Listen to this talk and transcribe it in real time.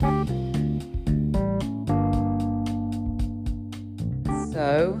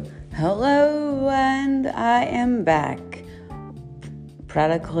So, hello, and I am back.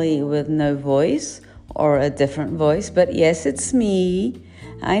 Practically with no voice or a different voice, but yes, it's me.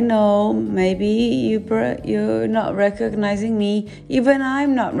 I know maybe you're not recognizing me. Even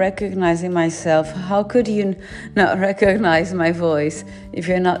I'm not recognizing myself. How could you not recognize my voice if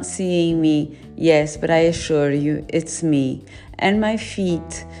you're not seeing me? Yes, but I assure you, it's me. And my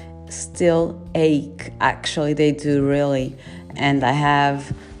feet still ache. Actually, they do really. And I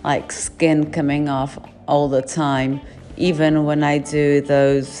have like skin coming off all the time. Even when I do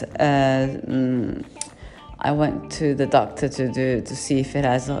those, I went to the doctor to see if it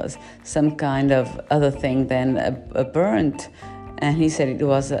has some kind of other thing than a burnt, and he said it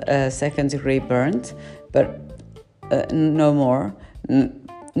was a second-degree burnt, but no more,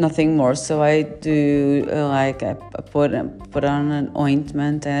 nothing more. So I do I put on an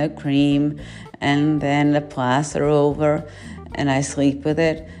ointment and a cream, and then a plaster over, and I sleep with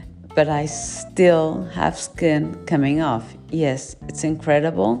it. But I still have skin coming off. Yes, it's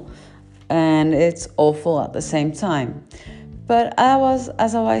incredible, and it's awful at the same time. But as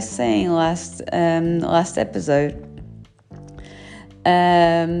I was saying last episode,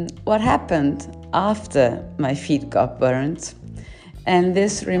 what happened after my feet got burnt, and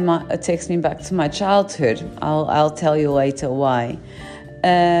this takes me back to my childhood. I'll tell you later why.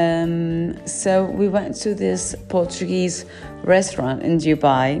 So we went to this Portuguese restaurant in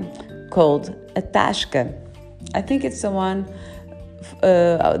Dubai called a Tasca. I think it's the only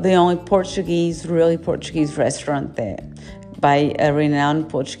really Portuguese restaurant there, by a renowned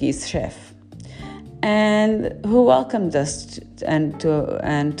Portuguese chef, and who welcomed us and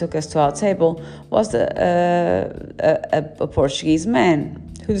took us to our table was a Portuguese man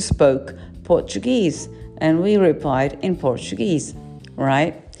who spoke Portuguese, and we replied in Portuguese,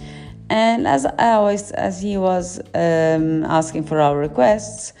 right? And as he was asking for our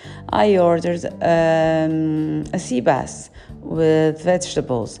requests, I ordered a sea bass with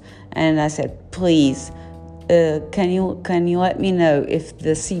vegetables, and I said, please, can you let me know if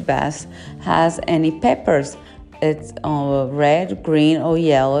the sea bass has any peppers? It's red, green, or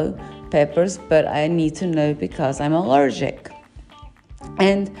yellow peppers, but I need to know because I'm allergic.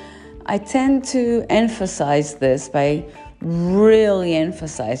 And I tend to emphasize this by really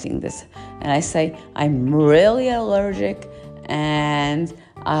emphasizing this, and I say I'm really allergic and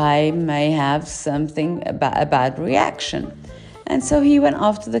I may have a bad reaction. And so he went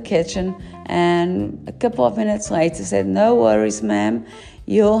off to the kitchen, and a couple of minutes later said, no worries, ma'am,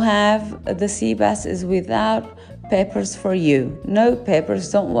 you'll have the sea bass is without peppers for you. No peppers,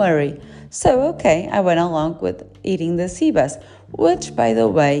 don't worry. So okay, I went along with eating the sea bass, which, by the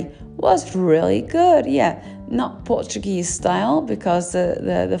way, was really good. Yeah, not Portuguese style because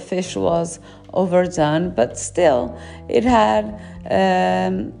the fish was overdone, but still it had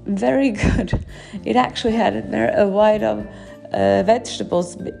very good. It actually had a white of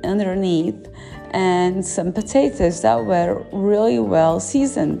vegetables underneath and some potatoes that were really well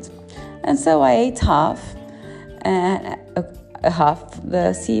seasoned. And so I ate half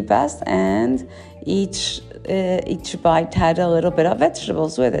the sea bass, and each bite had a little bit of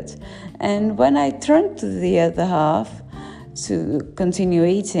vegetables with it. And when I turned to the other half to continue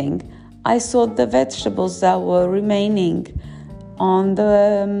eating, I saw the vegetables that were remaining on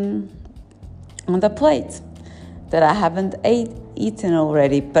the plate that I haven't eaten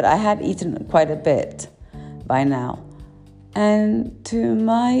already, but I had eaten quite a bit by now. And to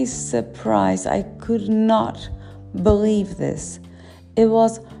my surprise, I could not believe this. It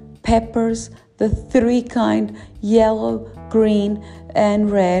was peppers, the three kind, yellow, green,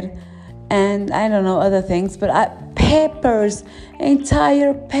 and red, and I don't know other things, but peppers,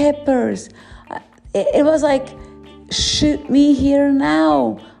 entire peppers. It was like, shoot me here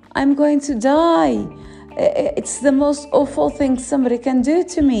now. I'm going to die. It's the most awful thing somebody can do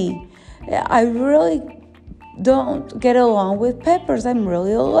to me. I really don't get along with peppers. I'm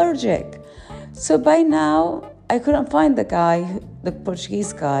really allergic. So by now, I couldn't find the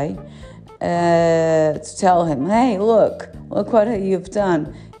Portuguese guy, to tell him, hey, look what you've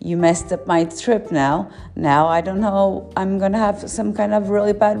done. You messed up my trip now. Now I don't know, I'm going to have some kind of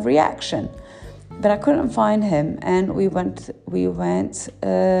really bad reaction. But I couldn't find him, and we went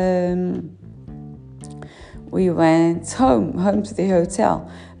home to the hotel.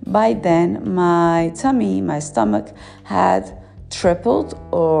 By then, my stomach had tripled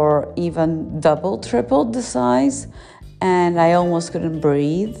or even tripled the size, and I almost couldn't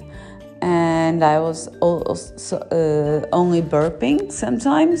breathe. And I was only burping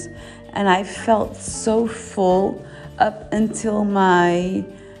sometimes, and I felt so full up until my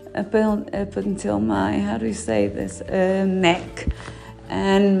how do you say this, neck,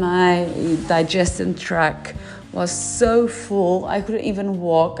 and my digestion tract was so full I couldn't even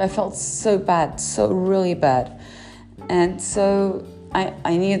walk. I felt so bad, so really bad. And so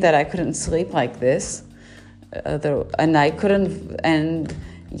I knew that I couldn't sleep like this. And I couldn't, and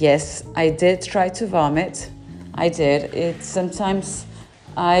yes, I did try to vomit. I did. It sometimes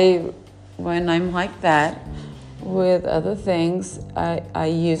when I'm like that with other things, I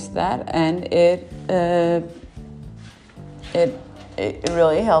use that, and it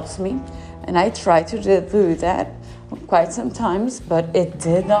really helps me. And I try to do that quite sometimes, but it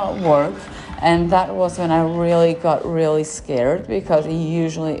did not work. And that was when I really got really scared, because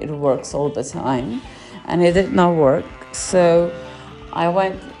usually it works all the time, and it did not work. So I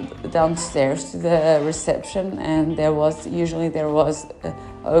went downstairs to the reception, and there was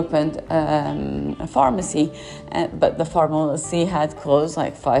opened a pharmacy, but the pharmacy had closed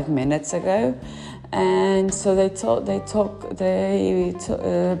like 5 minutes ago. And so they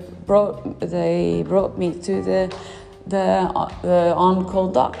brought me to the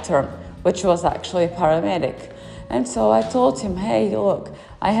on-call doctor, which was actually a paramedic. And so I told him, hey, look,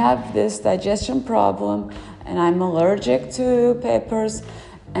 I have this digestion problem, and I'm allergic to peppers,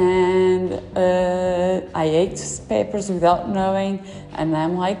 and I ate peppers without knowing, and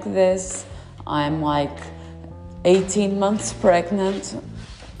I'm like this. I'm like 18 months pregnant,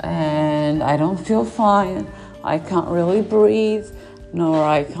 and I don't feel fine. I can't really breathe, nor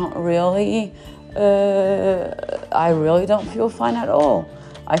I can't really, I really don't feel fine at all.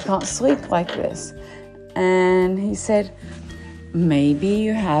 I can't sleep like this. And he said, maybe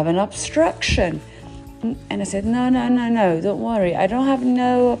you have an obstruction. And I said, no, don't worry. I don't have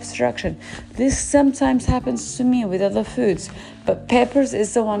no obstruction. This sometimes happens to me with other foods, but peppers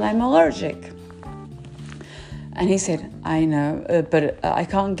is the one I'm allergic. And he said, I know, but I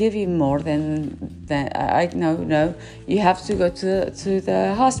can't give you more than no. You have to go to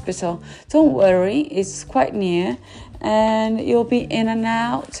the hospital. Don't worry, it's quite near, and you'll be in and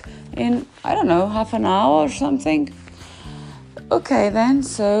out in, I don't know, half an hour or something. Okay then,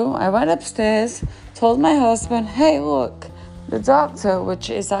 so I went upstairs, told my husband, hey look, the doctor, which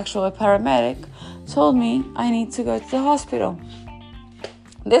is actually a paramedic, told me I need to go to the hospital.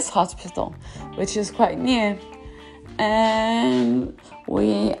 This hospital, which is quite near. And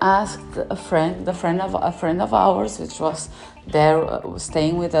we asked a friend of ours, which was there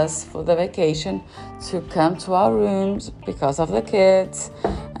staying with us for the vacation, to come to our rooms because of the kids.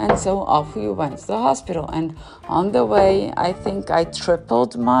 And so off we went to the hospital. And on the way, I think I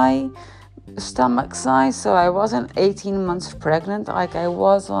tripled my stomach size. So I wasn't 18 months pregnant like I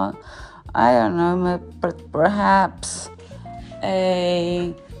was on, I don't know, but perhaps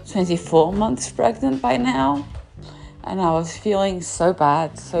 24 months pregnant by now. And I was feeling so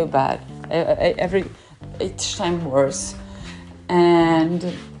bad, each time worse. And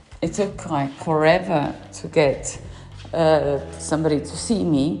it took like forever to get somebody to see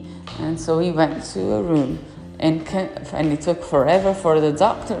me. And so we went to a room, and it took forever for the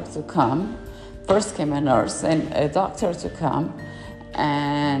doctor to come. First came a nurse and a doctor to come.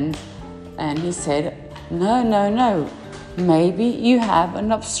 And he said, no, maybe you have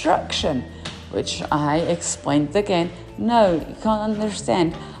an obstruction. Which I explained again. No, you can't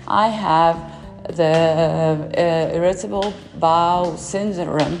understand. I have the irritable bowel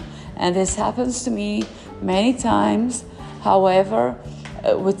syndrome, and this happens to me many times. However,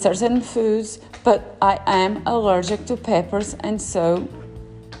 with certain foods, but I am allergic to peppers, and so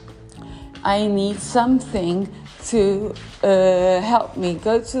I need something to help me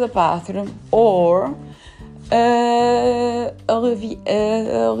go to the bathroom or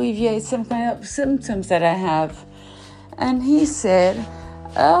alleviate some kind of symptoms that I have. And he said,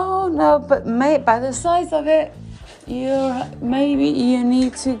 oh no, but by the size of it, maybe you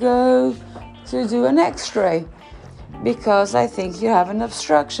need to go to do an x-ray, because I think you have an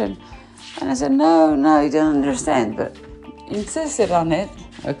obstruction. And I said, no, you don't understand, but insisted on it.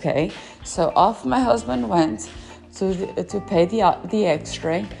 Okay, so off my husband went to pay the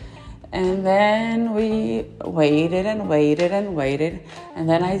x-ray. And then we waited, and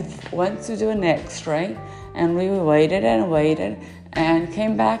then I went to do an x-ray, and we waited, and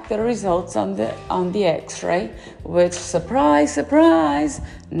came back the results on the x-ray, which, surprise,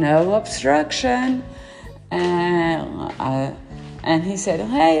 no obstruction. And he said,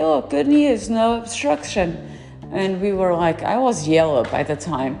 hey, look, good news, no obstruction. And we were like, I was yellow by the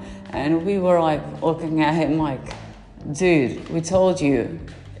time, and we were like looking at him like, dude, we told you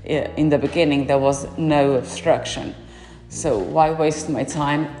in the beginning there was no obstruction, so why waste my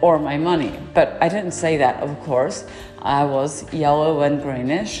time or my money? But I didn't say that, of course. I was yellow and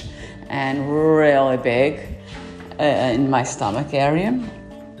greenish and really big, in my stomach area.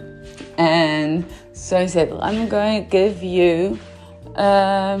 And so he said, I'm going to give you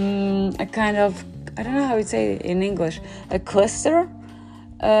a kind of, I don't know how you say it in English, a cluster,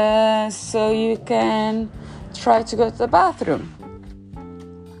 so you can try to go to the bathroom.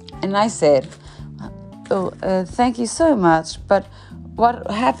 And I said, thank you so much, but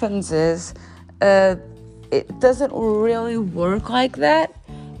what happens is it doesn't really work like that,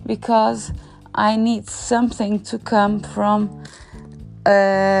 because I need something to come from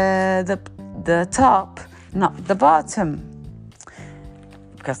the top, not the bottom.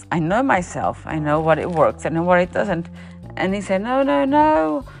 Because I know myself, I know what it works and what it doesn't. And he said, no,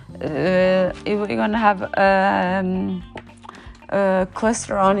 you're going to have a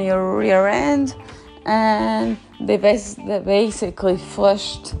cluster on your rear end. And they basically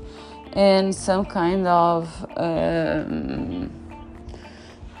flushed in some kind of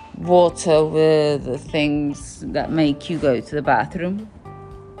water with the things that make you go to the bathroom.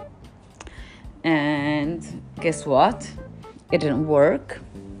 And guess what? It didn't work.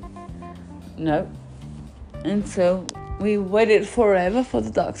 No. And so we waited forever for the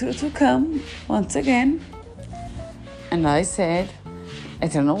doctor to come once again. And I said,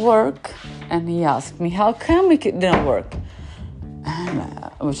 it didn't work. And he asked me, how come it didn't work? And,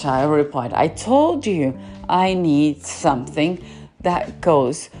 which I replied, I told you I need something that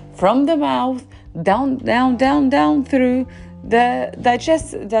goes from the mouth down through the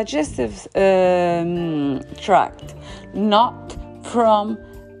digestive tract, not from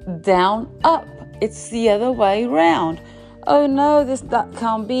down up. It's the other way around. Oh no, that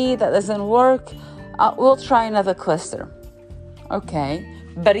can't be, that doesn't work. We'll try another cluster. Okay,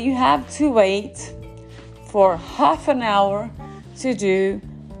 but you have to wait for half an hour to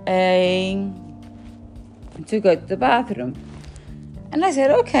go to the bathroom. And I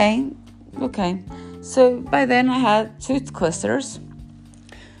said, okay. So by then I had 2 clusters,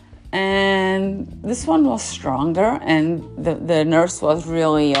 and this one was stronger, and the nurse was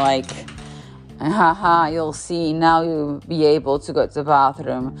really like, haha, you'll see, now you'll be able to go to the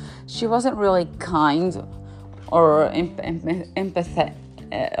bathroom. She wasn't really kind or empathetic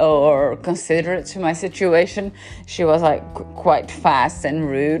or considerate to my situation. She was like quite fast and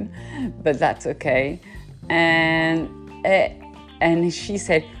rude, but that's okay. And she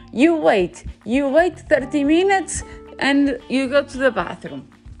said, you wait 30 minutes and you go to the bathroom.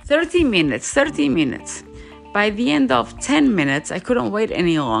 30 minutes. By the end of 10 minutes, I couldn't wait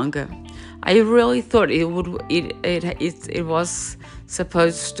any longer. I really thought it was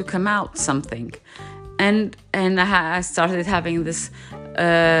supposed to come out something. And I started having this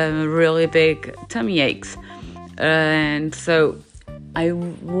really big tummy aches. And so I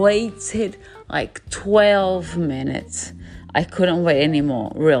waited like 12 minutes. I couldn't wait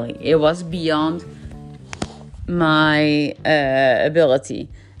anymore, really. It was beyond my ability.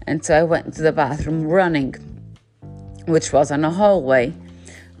 And so I went to the bathroom running, which was on a hallway,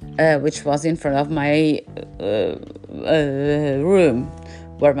 which was in front of my room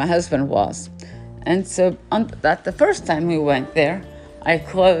where my husband was. And so the first time we went there, I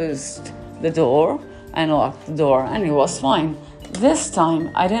closed the door and locked the door, and it was fine. This time,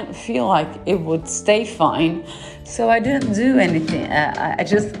 I didn't feel like it would stay fine, so I didn't do anything. I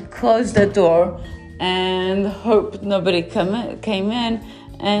just closed the door and hoped nobody came in,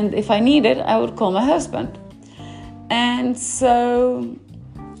 and if I needed, I would call my husband. And so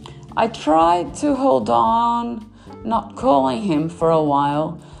I tried to hold on, not calling him for a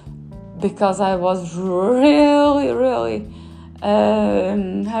while, because I was really,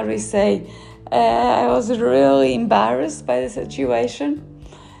 I was really embarrassed by the situation.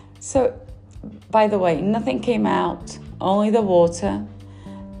 So, by the way, nothing came out, only the water.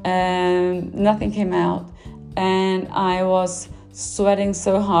 Nothing came out, and I was sweating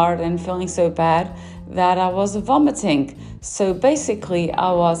so hard and feeling so bad that I was vomiting. So basically,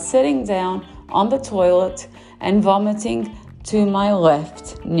 I was sitting down on the toilet and vomiting to my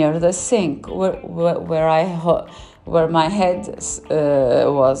left near the sink, where my head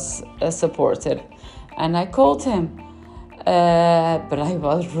was supported. And I called him, but I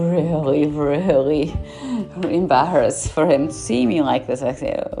was really embarrassed for him to see me like this. I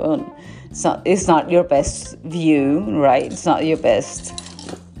said, well, it's not your best view, right? It's not your best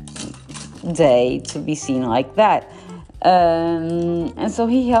day to be seen like that. And so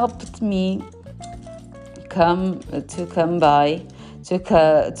he helped me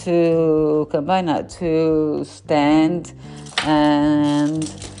to stand and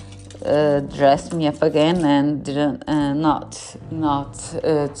dressed me up again and didn't not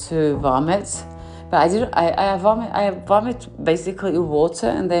to vomit. But I vomit basically water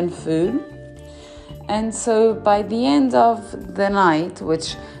and then food. And so by the end of the night,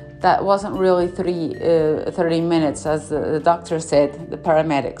 which that wasn't really 30 minutes, as the doctor said, the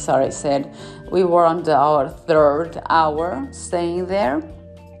paramedic, said, we were on our third hour staying there.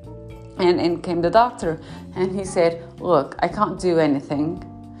 And in came the doctor, and he said, look, I can't do anything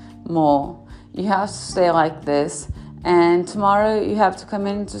more. You have to stay like this. And tomorrow you have to come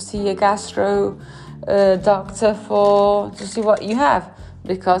in to see a gastro doctor to see what you have,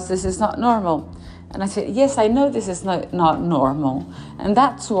 because this is not normal. And I said, yes, I know this is not normal. And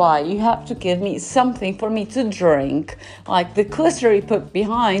that's why you have to give me something for me to drink. Like the Clister you put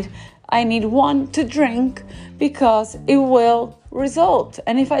behind, I need one to drink because it will result.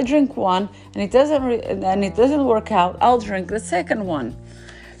 And if I drink one and it doesn't work out, I'll drink the second one.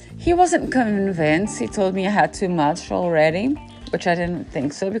 He wasn't convinced. He told me I had too much already, which I didn't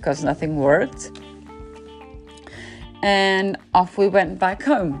think so because nothing worked. And off we went back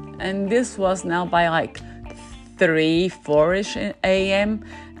home. And this was now by like 4-ish a.m.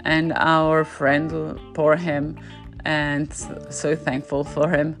 And our friend, poor him, and so thankful for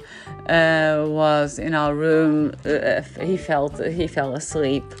him, was in our room. He fell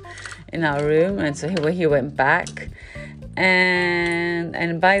asleep in our room, and so he went back.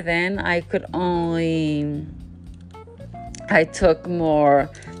 And by then I took more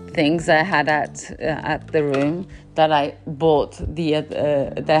things I had at the room that I bought they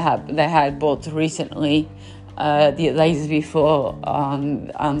had bought recently, the days before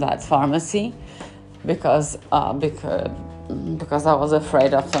on that pharmacy, because I was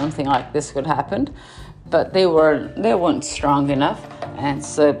afraid of something like this could happen, but they weren't strong enough, and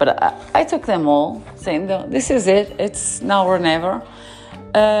so I took them all, saying this is it, it's now or never,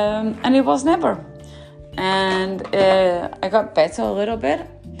 and it was never, and I got better a little bit.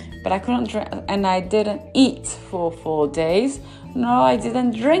 But I couldn't drink, and I didn't eat for 4 days. No, I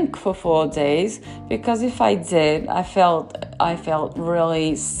didn't drink for 4 days, because if I did, I felt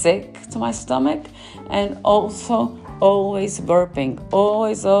really sick to my stomach, and also always burping,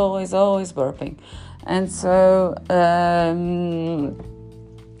 always burping. And so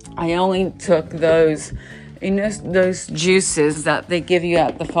I only took those juices that they give you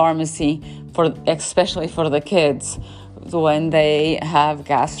at the pharmacy especially for the kids, when they have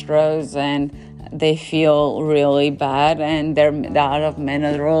gastros and they feel really bad and they're out of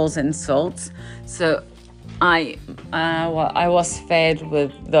minerals and salts. So I was fed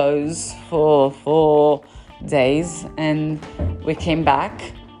with those for 4 days, and we came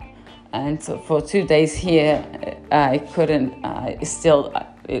back, and so for 2 days here I couldn't.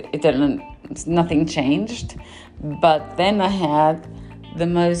 Nothing changed. But then I had the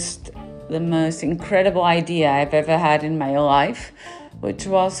most incredible idea I've ever had in my life, which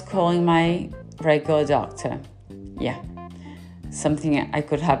was calling my regular doctor. Yeah, something I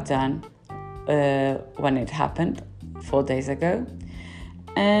could have done when it happened 4 days ago,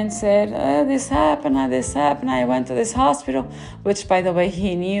 and said, this happened. I went to this hospital, which, by the way,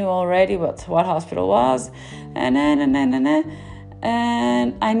 he knew already what hospital was, and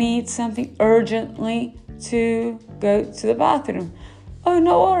I need something urgently to go to the bathroom. Oh,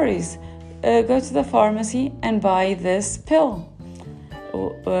 no worries. Go to the pharmacy and buy this pill.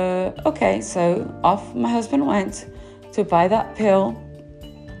 Okay, so off my husband went to buy that pill,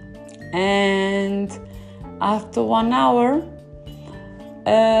 and after 1 hour,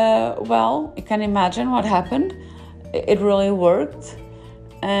 you can imagine what happened. It really worked,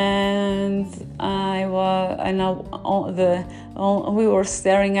 and we were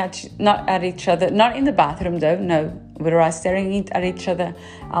staring not at each other, not in the bathroom though. No, we were staring at each other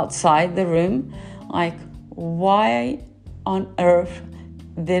outside the room, like, why on earth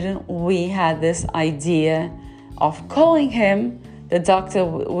didn't we have this idea of calling him, the doctor,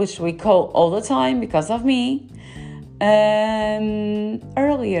 which we call all the time because of me,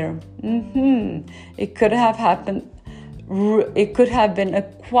 earlier? It could have happened. It could have been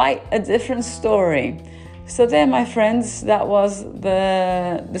quite a different story. So there, my friends, that was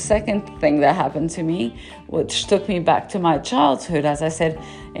the second thing that happened to me, which took me back to my childhood, as I said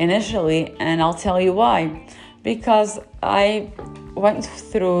initially, and I'll tell you why. Because I went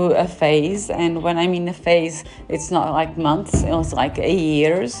through a phase, and when I mean a phase, it's not like months, it was like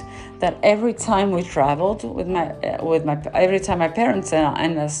years, that every time we traveled every time my parents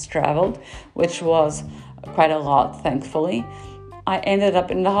and us traveled, which was quite a lot, thankfully, I ended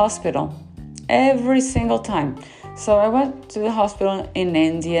up in the hospital every single time. So I went to the hospital in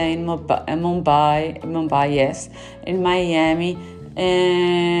India, in Mumbai, yes, in Miami,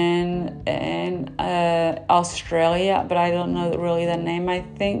 and Australia, but I don't know really the name. I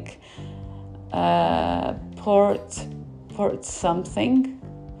think Port something.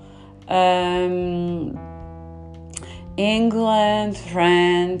 England,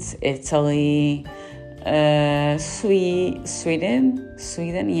 France, Italy, Sweden,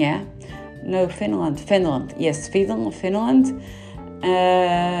 yeah. No, Finland, yes, Finland,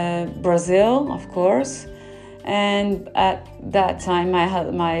 Brazil, of course. And at that time,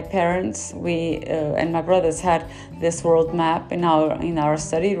 my parents, and my brothers had this world map in our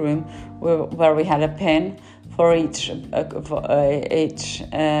study room, where we had a pin for each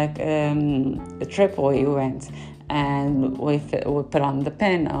trip we went, and we put on the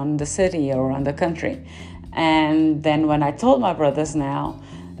pin on the city or on the country. And then when I told my brothers now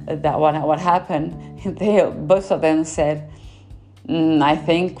that what happened, both of them said, I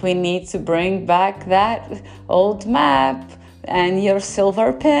think we need to bring back that old map and your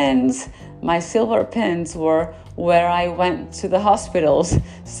silver pins. My silver pins were where I went to the hospitals.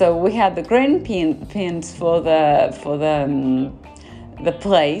 So we had the green pins for the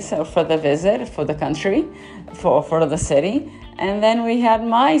place, or for the visit, for the country, for the city, and then we had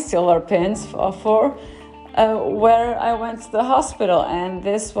my silver pins for where I went to the hospital. And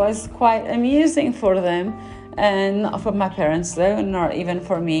this was quite amusing for them. And not for my parents, though, not even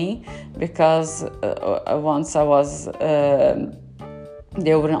for me, because once I was,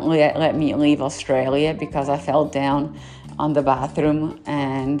 they wouldn't let me leave Australia because I fell down on the bathroom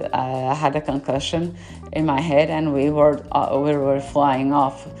and I had a concussion in my head, and we were flying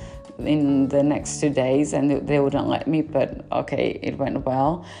off in the next 2 days, and they wouldn't let me. But okay, it went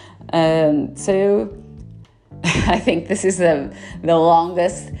well. So I think this is the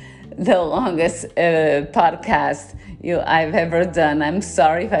longest podcast I've ever done. I'm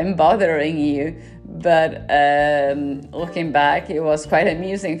sorry if I'm bothering you, but looking back, it was quite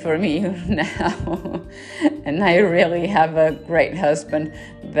amusing for me now. And I really have a great husband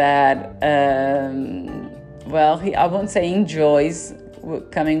that, I won't say enjoys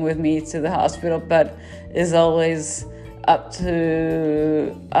coming with me to the hospital, but is always up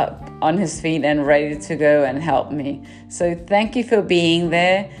on his feet and ready to go and help me. So thank you for being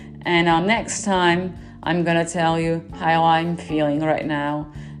there. And next time, I'm going to tell you how I'm feeling right now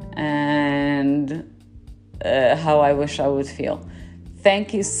and how I wish I would feel.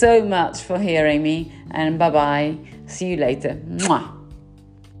 Thank you so much for hearing me, and bye-bye. See you later. Mwah.